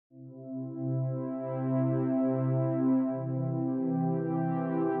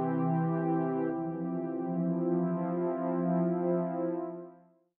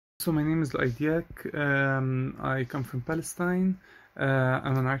So my name is Loay Dieck. I come from Palestine.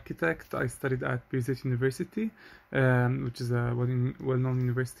 I'm an architect. I studied at Palestinian University, which is a well-known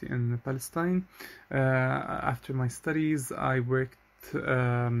university in Palestine. After my studies, I worked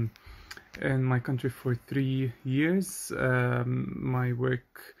in my country for 3 years. My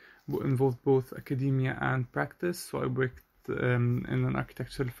work involved both academia and practice. So I worked in an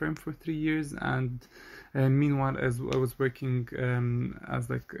architectural firm for 3 years, and meanwhile, as I was working as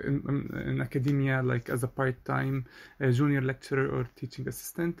like in academia, like as a part-time junior lecturer or teaching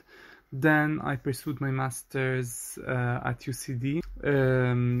assistant. Then I pursued my master's at UCD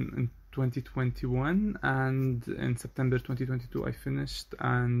in 2021, and in September 2022 I finished,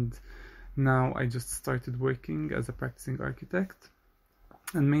 and now I just started working as a practicing architect.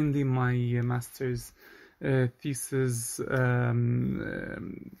 And mainly my master's thesis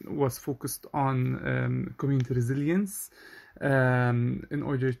was focused on community resilience in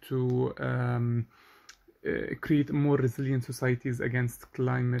order to create more resilient societies against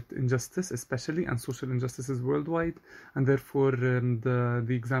climate injustice, especially, and social injustices worldwide. And therefore,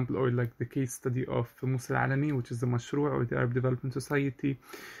 the example, or like the case study of Musa Alami, which is the Mashru, or the Arab Development Society,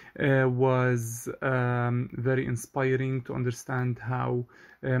 was very inspiring to understand how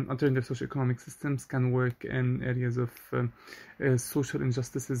alternative socioeconomic systems can work in areas of social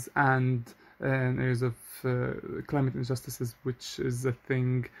injustices and in areas of climate injustices, which is a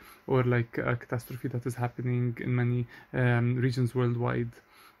thing, or like a catastrophe that is happening in many regions worldwide.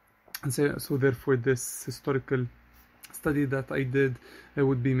 And so therefore this historical study that I did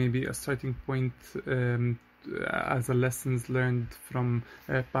would be maybe a starting point as a lessons learned from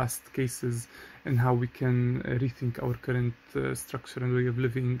past cases, and how we can rethink our current structure and way of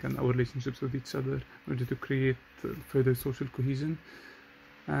living and our relationships with each other in order to create further social cohesion.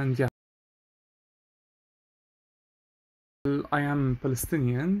 And yeah, I am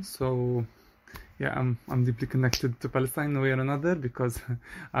Palestinian, so yeah, I'm deeply connected to Palestine in a way or another, because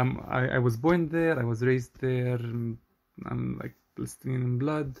I was born there, I was raised there. I'm like Palestinian in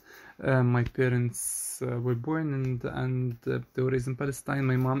blood. My parents were born and they were raised in Palestine.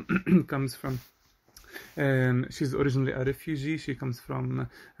 My mom comes from she's originally a refugee. She comes from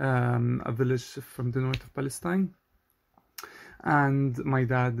a village from the north of Palestine. And my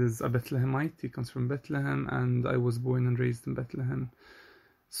dad is a Bethlehemite. He comes from Bethlehem, and I was born and raised in Bethlehem.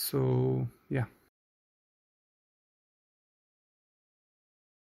 So yeah.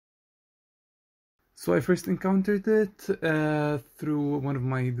 So I first encountered it through one of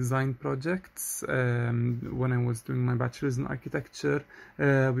my design projects when I was doing my bachelor's in architecture.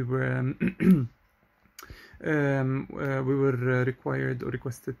 We were required or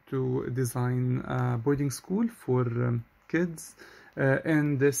requested to design a boarding school for kids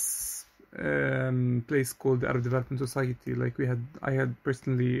in this place called the Arab Development Society. Like I had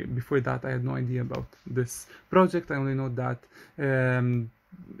personally, before that, I had no idea about this project. I only know that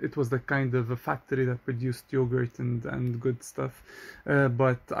it was like kind of a factory that produced yogurt and good stuff,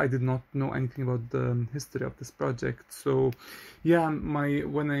 but I did not know anything about the history of this project. So yeah,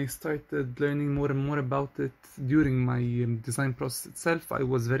 when I started learning more and more about it during my design process itself, I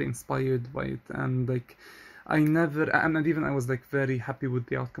was very inspired by it, and like I was like very happy with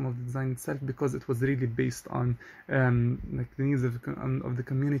the outcome of the design itself, because it was really based on like the needs of the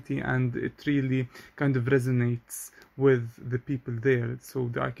community, and it really kind of resonates with the people there. So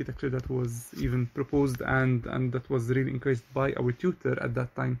the architecture that was even proposed and that was really encouraged by our tutor at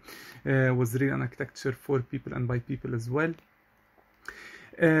that time was really an architecture for people and by people as well.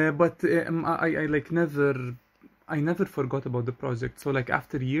 But I never forgot about the project. So like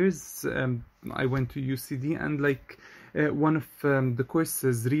after years, I went to UCD, and like one of the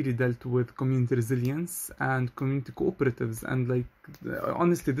courses really dealt with community resilience and community cooperatives, and like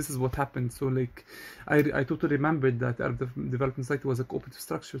honestly, this is what happened. So like I totally remembered that Arab Development Society was a cooperative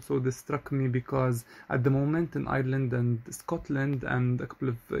structure. So this struck me because at the moment in Ireland and Scotland and a couple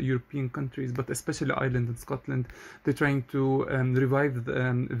of European countries, but especially Ireland and Scotland, they're trying to revive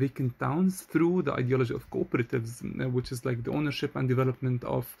the vacant towns through the ideology of cooperatives, which is like the ownership and development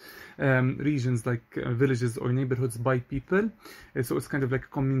of regions like villages or neighborhoods by people. So it's kind of like a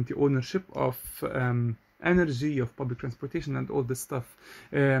community ownership of energy, of public transportation, and all this stuff,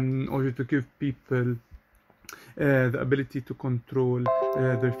 in order to give people the ability to control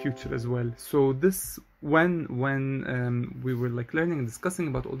their future as well. So this, when we were like learning and discussing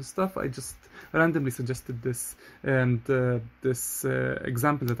about all this stuff, I just randomly suggested this, and this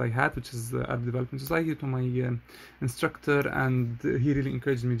example that I had, which is Arab Development Society, to my instructor, and he really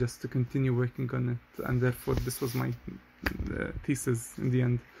encouraged me just to continue working on it, and therefore this was my thesis in the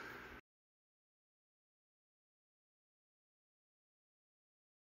end.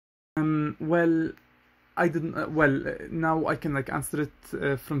 Well, I didn't. Now I can like answer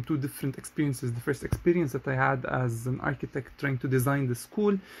it from two different experiences. The first experience that I had as an architect trying to design the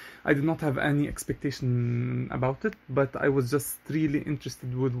school, I did not have any expectation about it, but I was just really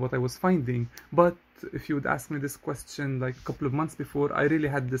interested with what I was finding. But if you would ask me this question like a couple of months before, I really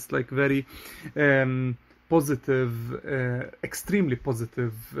had this like very positive, extremely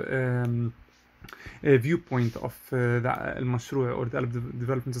positive. Viewpoint of the Al-Mashru or the Arab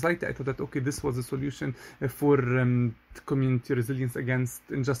Development Society. I thought that okay, this was a solution for community resilience against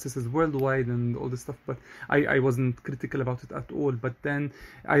injustices worldwide and all this stuff, but I wasn't critical about it at all. But then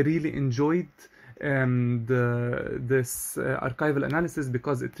I really enjoyed this archival analysis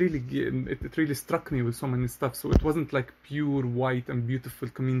because it really struck me with so many stuff. So it wasn't like pure white and beautiful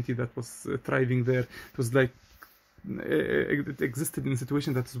community that was thriving there. It was like it existed in a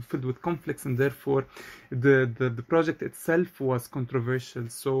situation that was filled with conflicts, and therefore the project itself was controversial.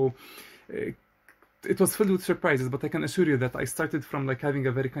 So it was filled with surprises, but I can assure you that I started from like having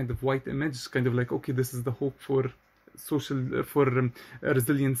a very kind of white image, kind of like, okay, this is the hope for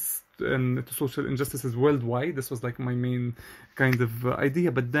resilience to social injustices worldwide. This was like my main kind of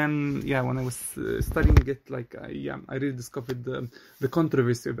idea. But then, yeah, when I was studying it, like I really discovered the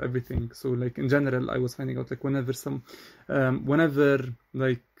controversy of everything. So like in general, I was finding out like whenever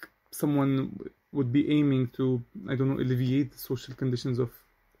like someone would be aiming to, I don't know, alleviate the social conditions of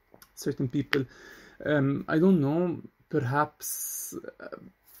certain people, I don't know, perhaps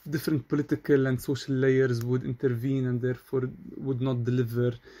different political and social layers would intervene and therefore would not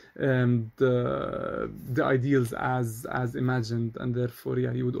deliver the ideals as imagined, and therefore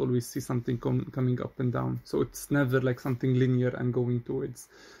you would always see something coming up and down. So it's never like something linear and going towards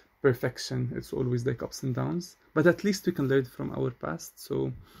perfection. It's always like ups and downs, but at least we can learn from our past.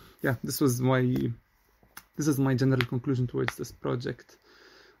 So yeah, this is my general conclusion towards this project,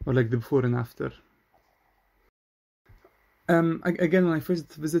 or like the before and after. Again, when I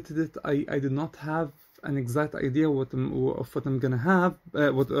first visited it, I did not have an exact idea of what I'm gonna have,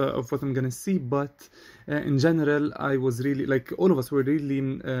 of what I'm gonna see. But in general, I was really, like, all of us were really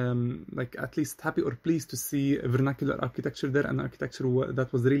like at least happy or pleased to see a vernacular architecture there, and architecture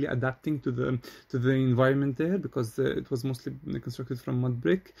that was really adapting to the environment there, because it was mostly constructed from mud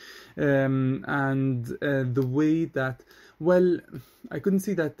brick, and the way that, well, I couldn't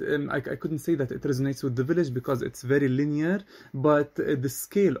say that it resonates with the village because it's very linear, but the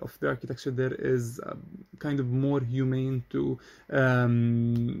scale of the architecture there is kind of more humane to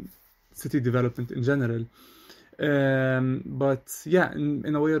city development in general. But yeah,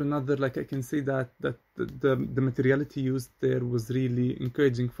 in a way or another, like I can say that the materiality used there was really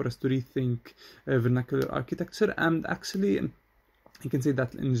encouraging for us to rethink vernacular architecture. And actually, you can say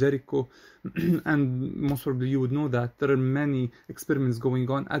that in Jericho, and most probably you would know that there are many experiments going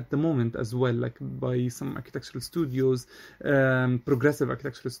on at the moment as well, like by some architectural studios, progressive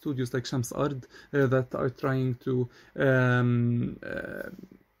architectural studios like Shams Ard, that are trying to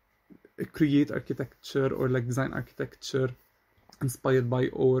create architecture or like design architecture inspired by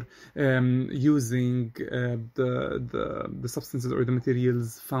or using the substances or the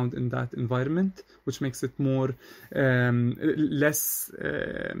materials found in that environment, which makes it more less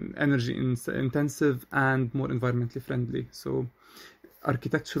energy intensive and more environmentally friendly. So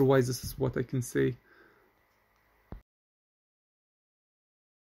architecture wise, this is what I can say.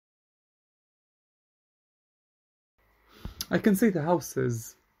 I can say the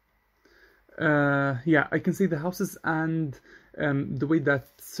houses. I can say the houses, and the way that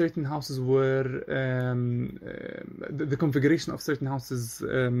certain houses were, the configuration of certain houses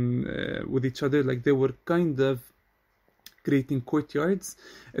with each other, like they were kind of creating courtyards,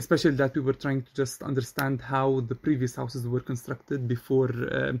 especially that we were trying to just understand how the previous houses were constructed before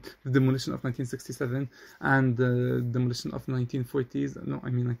the demolition of 1967 and the demolition of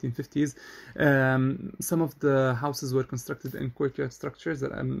 1950s. Some of the houses were constructed in courtyard structures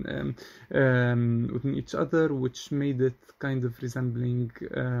that within each other, which made it kind of resembling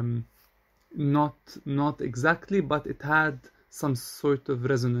not exactly, but it had some sort of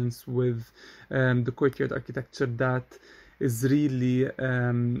resonance with the courtyard architecture that is really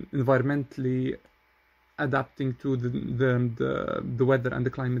environmentally adapting to the weather and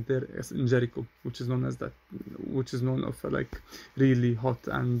the climate there in Jericho, which is known of like really hot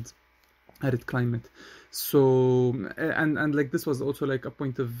and arid climate. So and like this was also like a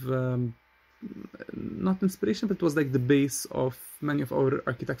point of not inspiration, but it was like the base of many of our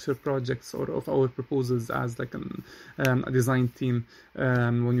architecture projects or of our proposals as like a design team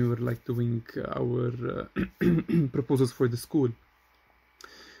when we were like doing our proposals for the school.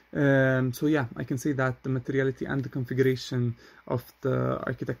 So yeah, I can say that the materiality and the configuration of the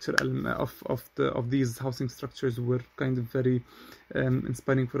architecture of these housing structures were kind of very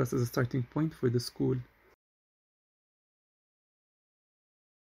inspiring for us as a starting point for the school.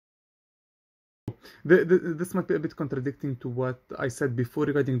 This might be a bit contradicting to what I said before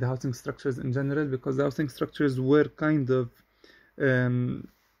regarding the housing structures in general, because the housing structures were kind of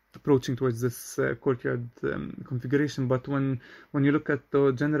approaching towards this courtyard configuration. But when you look at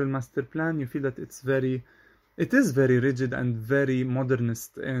the general master plan, you feel that it is very rigid and very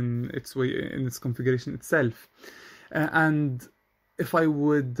modernist in its way, in its configuration itself. And if I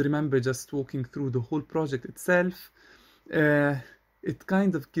would remember just walking through the whole project itself, it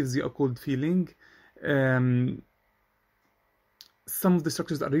kind of gives you a cold feeling. Some of the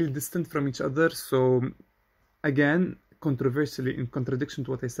structures are really distant from each other. So again, controversially, in contradiction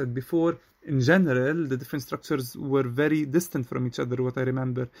to what I said before, in general, the different structures were very distant from each other, what I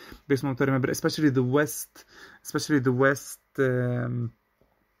remember, based on what I remember, especially the west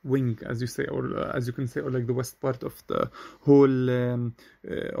wing, as you say, or as you can say, or like the west part of the whole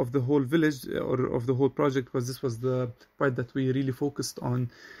village, or of the whole project, because this was the part that we really focused on.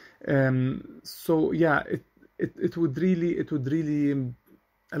 So yeah, it would really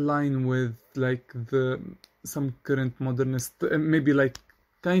align with like some current modernist, maybe like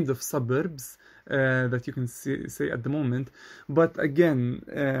kind of suburbs that you can say at the moment. But again,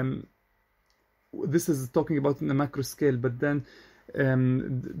 this is talking about in a macro scale, but then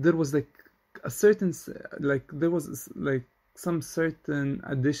there was like some certain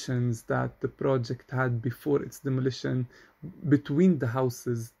additions that the project had before its demolition between the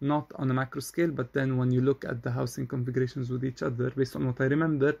houses, not on a macro scale, but then when you look at the housing configurations with each other, based on what I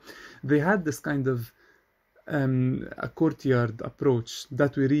remember, they had this kind of a courtyard approach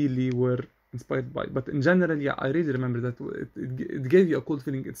that we really were inspired by. But in general, yeah, I really remember that it gave you a cold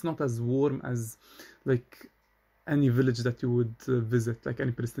feeling. It's not as warm as like any village that you would visit, like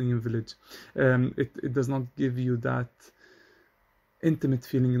any Palestinian village. It does not give you that intimate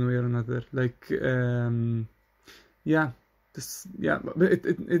feeling in a way or another. Like but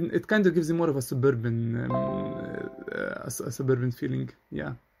it kind of gives you more of a suburban feeling.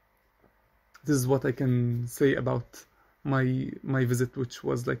 Yeah, this is what I can say about my visit, which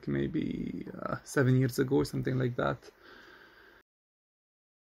was like maybe 7 years ago or something like that.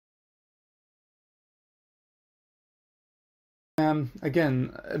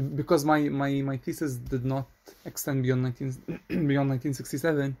 Again, because my thesis did not extend beyond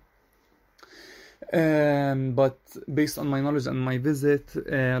 1967, but based on my knowledge and my visit,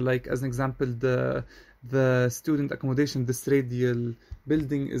 like as an example, the student accommodation, this radial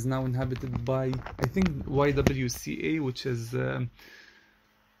building, is now inhabited by, I think, YWCA, which is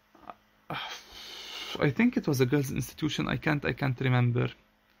I think it was a girls' institution. I can't remember.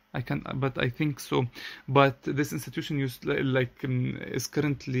 But I think so. But this institution is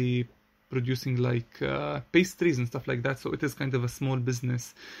currently producing like pastries and stuff like that. So it is kind of a small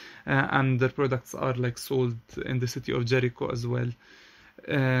business, and their products are like sold in the city of Jericho as well.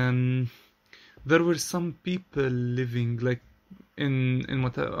 There were some people living like in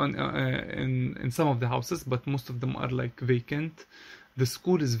some of the houses, but most of them are like vacant. The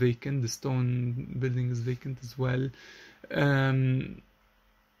school is vacant. The stone building is vacant as well.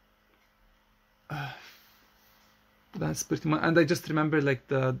 That's pretty much, and I just remember like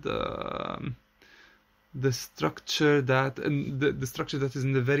the structure that is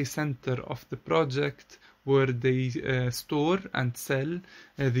in the very center of the project, where they store and sell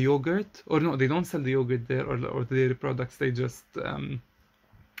the yogurt, or no, they don't sell the yogurt there, or the dairy products. They just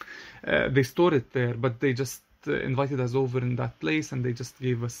they store it there, but they just invited us over in that place, and they just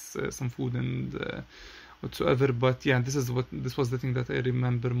gave us some food and whatsoever. But yeah, this was the thing that I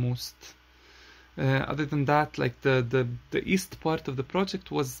remember most. Other than that, like the east part of the project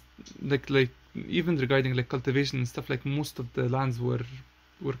was like even regarding like cultivation and stuff, like most of the lands were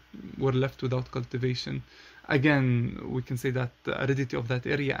left without cultivation. Again, we can say that the aridity of that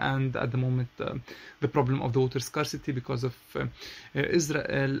area, and at the moment the problem of the water scarcity because of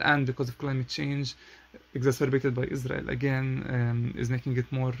Israel, and because of climate change exacerbated by Israel again, is making it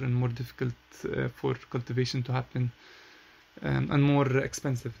more and more difficult for cultivation to happen, and more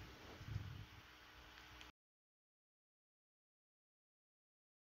expensive.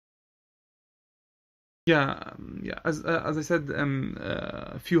 Yeah, As I said,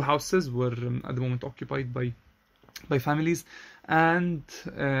 a few houses were at the moment occupied by families, and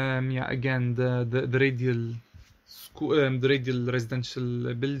again the radial school, the radial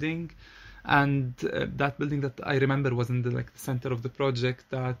residential building, And that building that I remember was in the like the center of the project,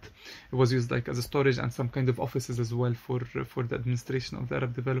 that it was used like as a storage and some kind of offices as well for the administration of the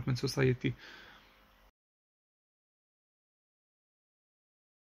Arab Development Society.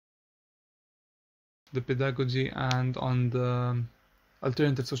 The pedagogy and on the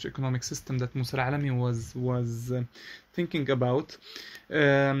alternative socioeconomic system that Musa Alami was thinking about.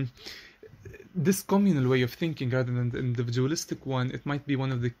 Um, this communal way of thinking rather than the individualistic one, it might be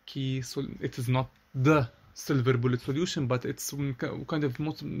one of the key. So it is not the silver bullet solution, but it's kind of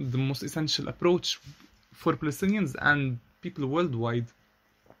the most essential approach for Palestinians and people worldwide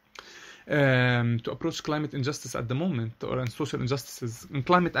to approach climate injustice at the moment, or social injustices and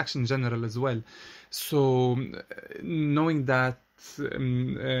climate action in general as well. So knowing that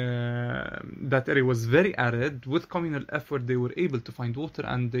that area was very arid, with communal effort they were able to find water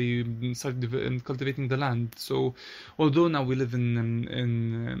and they started cultivating the land. So although now we live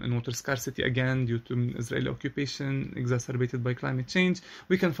in water scarcity again due to Israeli occupation exacerbated by climate change,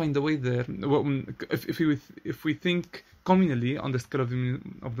 we can find a way there. If we think communally on the scale of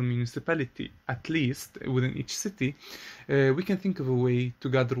the municipality, at least within each city, we can think of a way to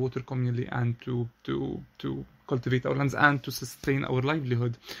gather water communally and to cultivate our lands and to sustain our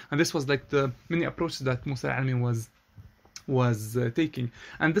livelihood. And this was like the many approaches that Musa Almi was taking.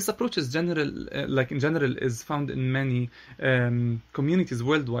 And this approach is in general is found in many communities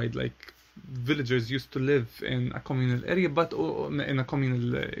worldwide. Like villagers used to live in a communal area, but in a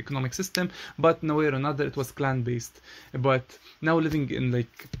communal economic system, but in a way or another it was clan based. But now living in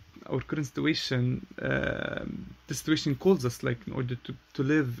like our current situation, the situation calls us, like, in order to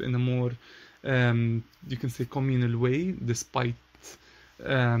live in a more you can say communal way, despite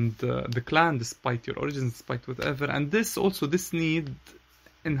the clan, despite your origins, despite whatever. And this need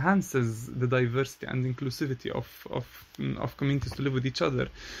enhances the diversity and inclusivity of communities to live with each other.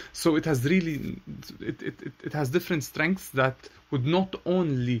 So it has really it has different strengths that would not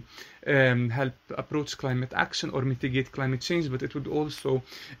only help approach climate action or mitigate climate change, but it would also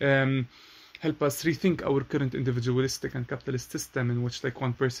help us rethink our current individualistic and capitalist system, in which like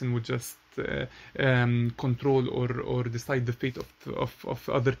one person would just control or decide the fate of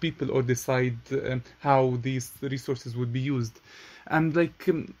other people, or decide how these resources would be used. And like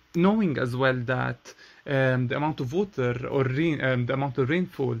knowing as well that the amount of water or the amount of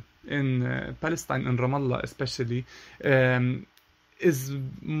rainfall in Palestine and Ramallah especially is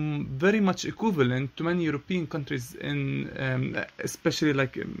very much equivalent to many European countries in especially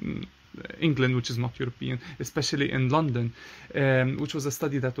like England, which is not European, especially in London, which was a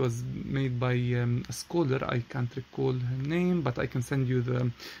study that was made by a scholar. I can't recall her name, but I can send you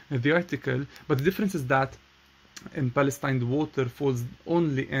the article. But the difference is that in Palestine, the water falls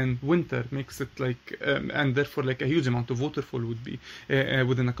only in winter, makes it like, and therefore like a huge amount of waterfall would be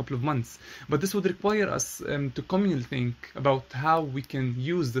within a couple of months. But this would require us to communally think about how we can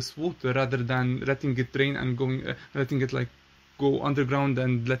use this water rather than letting it drain and letting it like go underground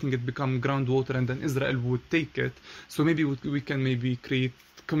and letting it become groundwater, and then Israel would take it. So maybe we can maybe create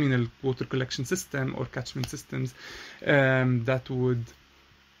communal water collection system or catchment systems that would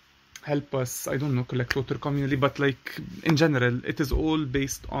help us, I don't know, collect water communally, but like in general, it is all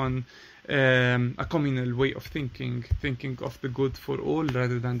based on a communal way of thinking of the good for all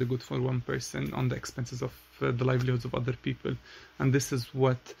rather than the good for one person on the expenses of the livelihoods of other people. And this is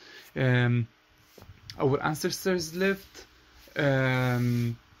what our ancestors lived.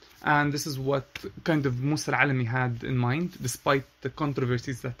 And this is what kind of Musa Alami had in mind, despite the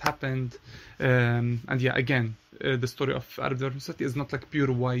controversies that happened. And yeah, again, the story of Arab Development Society is not like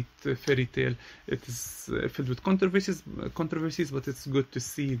pure white fairy tale. It is filled with controversies, but it's good to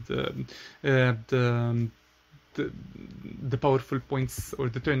see the powerful points or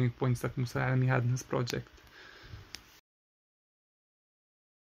the turning points that Musa Alami had in his project.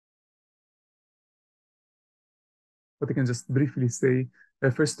 What I can just briefly say,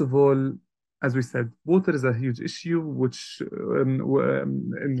 first of all, as we said, water is a huge issue, in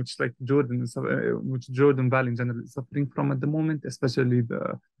which like which Jordan Valley in general is suffering from at the moment, especially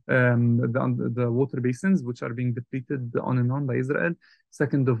the water basins, which are being depleted on and on by Israel.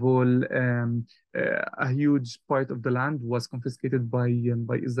 Second of all, a huge part of the land was confiscated by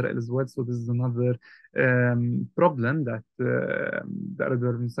Israel as well. So this is another problem that the Arab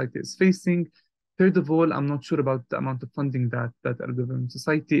Development Society is facing. Third of all, I'm not sure about the amount of funding that Arab Development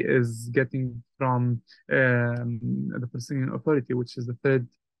Society is getting from the Palestinian Authority, which is the third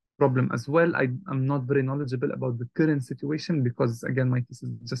problem as well. I'm not very knowledgeable about the current situation because, again, my thesis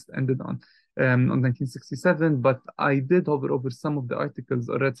just ended on 1967, but I did hover over some of the articles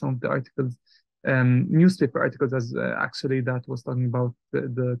or read some of the articles newspaper articles as actually that was talking about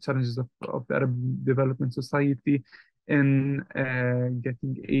the challenges of the Arab development society in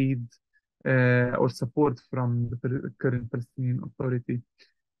getting aid or support from the current Palestinian Authority.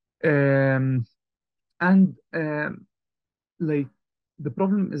 Um, and like the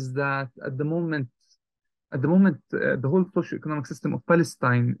problem is that at the moment, the whole socioeconomic system of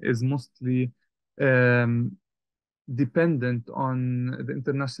Palestine is mostly um, dependent on the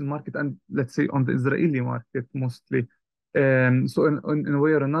international market and let's say on the Israeli market mostly. So in a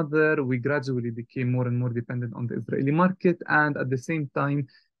way or another, we gradually became more and more dependent on the Israeli market, and at the same time,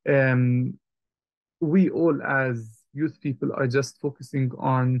 um, we all as youth people are just focusing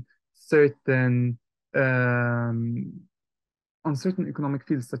certain um, on certain economic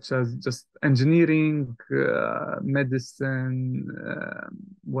fields such as just engineering, medicine,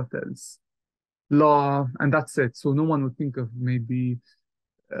 what else? Law, and that's it. So no one would think of maybe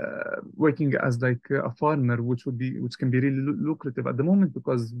working as like a farmer, which can be really lucrative at the moment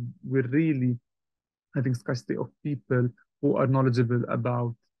because we're really having scarcity of people who are knowledgeable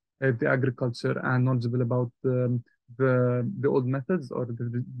about the agriculture and knowledgeable about the old methods or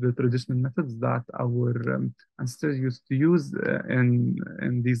the traditional methods that our ancestors used to use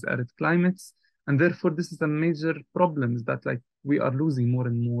in these arid climates. And therefore, this is a major problem is that like we are losing more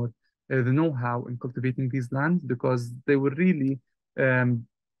and more the know-how in cultivating these lands because they were really um,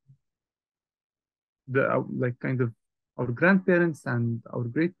 like kind of our grandparents and our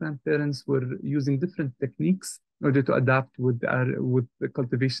great grandparents were using different techniques in order to adapt with the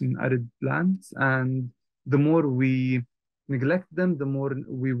cultivation in arid lands. And the more we neglect them, the more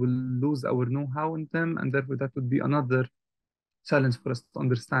we will lose our know-how in them. And therefore, that would be another challenge for us to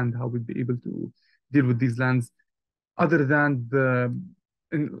understand how we'd be able to deal with these lands other than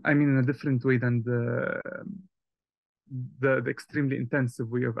I mean, in a different way than the extremely intensive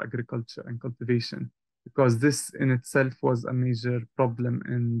way of agriculture and cultivation, because this in itself was a major problem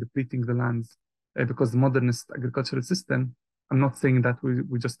in depleting the lands. Because the modernist agricultural system, I'm not saying that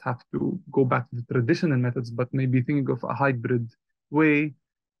we just have to go back to the traditional methods, but maybe thinking of a hybrid way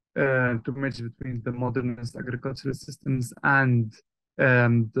to merge between the modernist agricultural systems and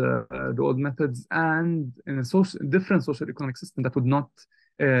the old methods, and in a different social economic system that would not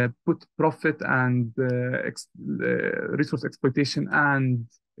put profit and resource exploitation and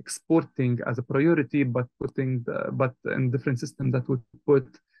exporting as a priority, but in different system that would put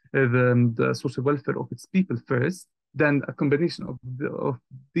the social welfare of its people first. Then a combination of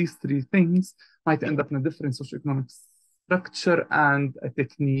these three things might end up in a different socioeconomic structure and a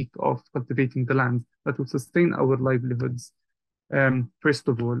technique of cultivating the land that will sustain our livelihoods, first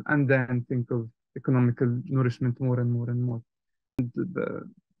of all, and then think of economical nourishment more and more and more. The,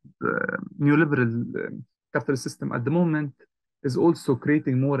 the neoliberal capitalist system at the moment is also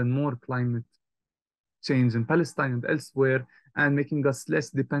creating more and more climate change in Palestine and elsewhere, and making us less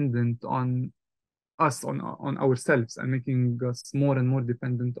dependent on ourselves and making us more and more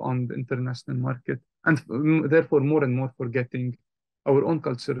dependent on the international market, and therefore more and more forgetting our own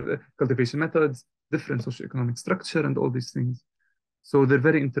culture, cultivation methods, different socioeconomic structure, and all these things. So they're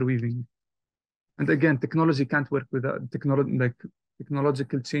very interweaving. And again, technology can't work without technology. Like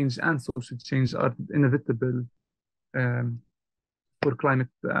technological change and social change are inevitable um, for climate,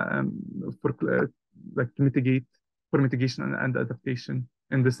 for like to mitigate for mitigation and adaptation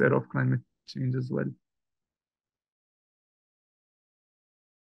in this era of climate change as well.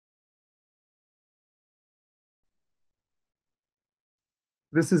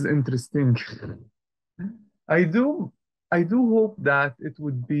 This is interesting. I do I do hope that it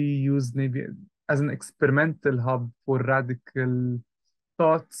would be used maybe as an experimental hub for radical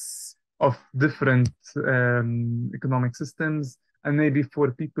thoughts of different economic systems, and maybe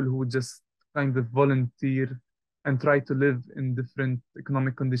for people who just kind of volunteer and try to live in different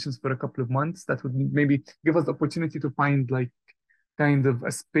economic conditions for a couple of months. That would maybe give us the opportunity to find like kind of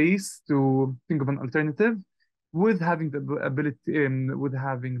a space to think of an alternative with having the ability with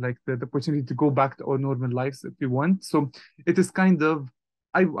having like the opportunity to go back to our normal lives if we want. So it is kind of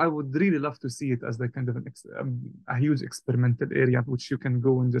I would really love to see it as like kind of a huge experimental area which you can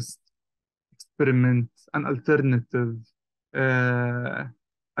go and just experiment an alternative uh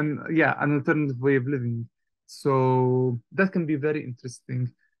and yeah, an alternative way of living. So that can be very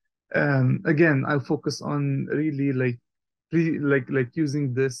interesting. Again, I'll focus on really like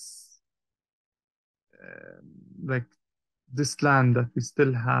using this um, like this land that we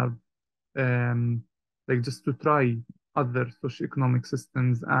still have, um, like just to try other socioeconomic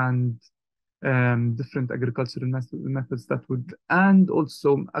systems and different agricultural methods that would, and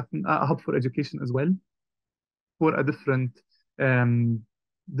also a hub for education as well, for a different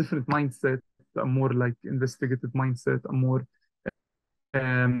mindset a more like investigative mindset, a more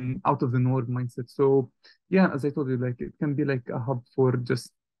out of the norm mindset. So yeah, as I told you, like it can be like a hub for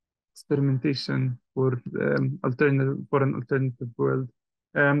just experimentation for alternative for an alternative world,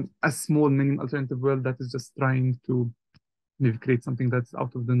 a small mini alternative world that is just trying to maybe create something that's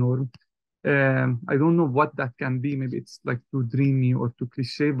out of the norm. I don't know what that can be. Maybe it's like too dreamy or too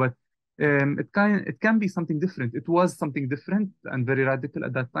cliche, but it can be something different. It was something different and very radical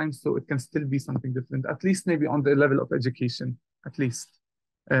at that time, so it can still be something different. At least maybe on the level of education, at least.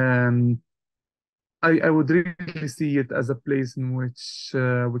 Um, I would really see it as a place in which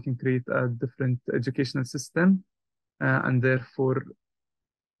we can create a different educational system and therefore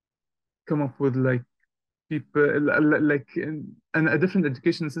come up with like people like a different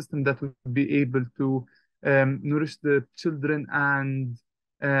educational system that would be able to nourish the children and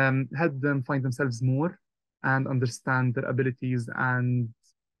help them find themselves more and understand their abilities and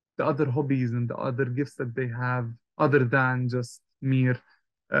the other hobbies and the other gifts that they have other than just mere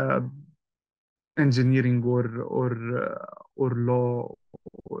uh, engineering or law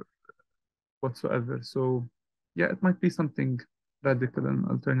or whatsoever. So yeah, it might be something radical and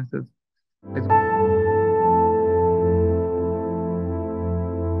alternative. I don't